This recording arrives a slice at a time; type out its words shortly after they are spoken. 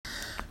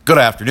Good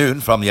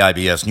afternoon from the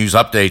IBS News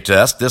Update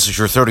Desk. This is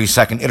your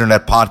 30-second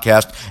Internet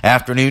Podcast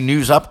Afternoon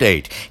News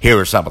Update. Here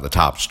are some of the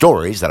top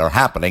stories that are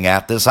happening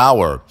at this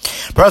hour.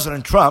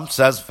 President Trump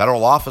says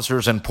federal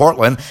officers in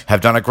Portland have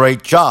done a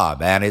great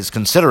job and is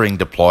considering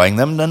deploying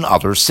them in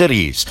other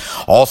cities.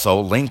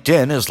 Also,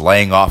 LinkedIn is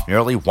laying off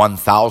nearly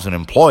 1,000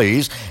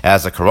 employees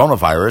as the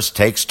coronavirus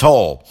takes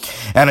toll.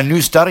 And a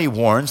new study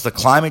warns that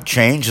climate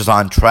change is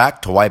on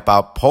track to wipe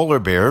out polar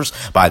bears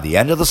by the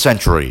end of the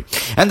century.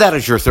 And that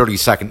is your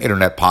 30-second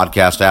Internet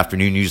Podcast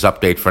Afternoon News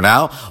Update for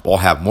now. We'll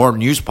have more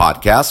news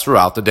podcasts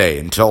throughout the day.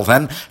 Until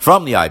then,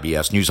 from the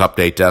IBS News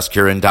Update Desk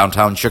here in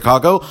downtown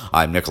Chicago,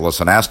 I'm Nicholas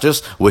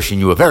Anastas, wishing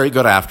you a very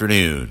good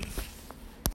afternoon.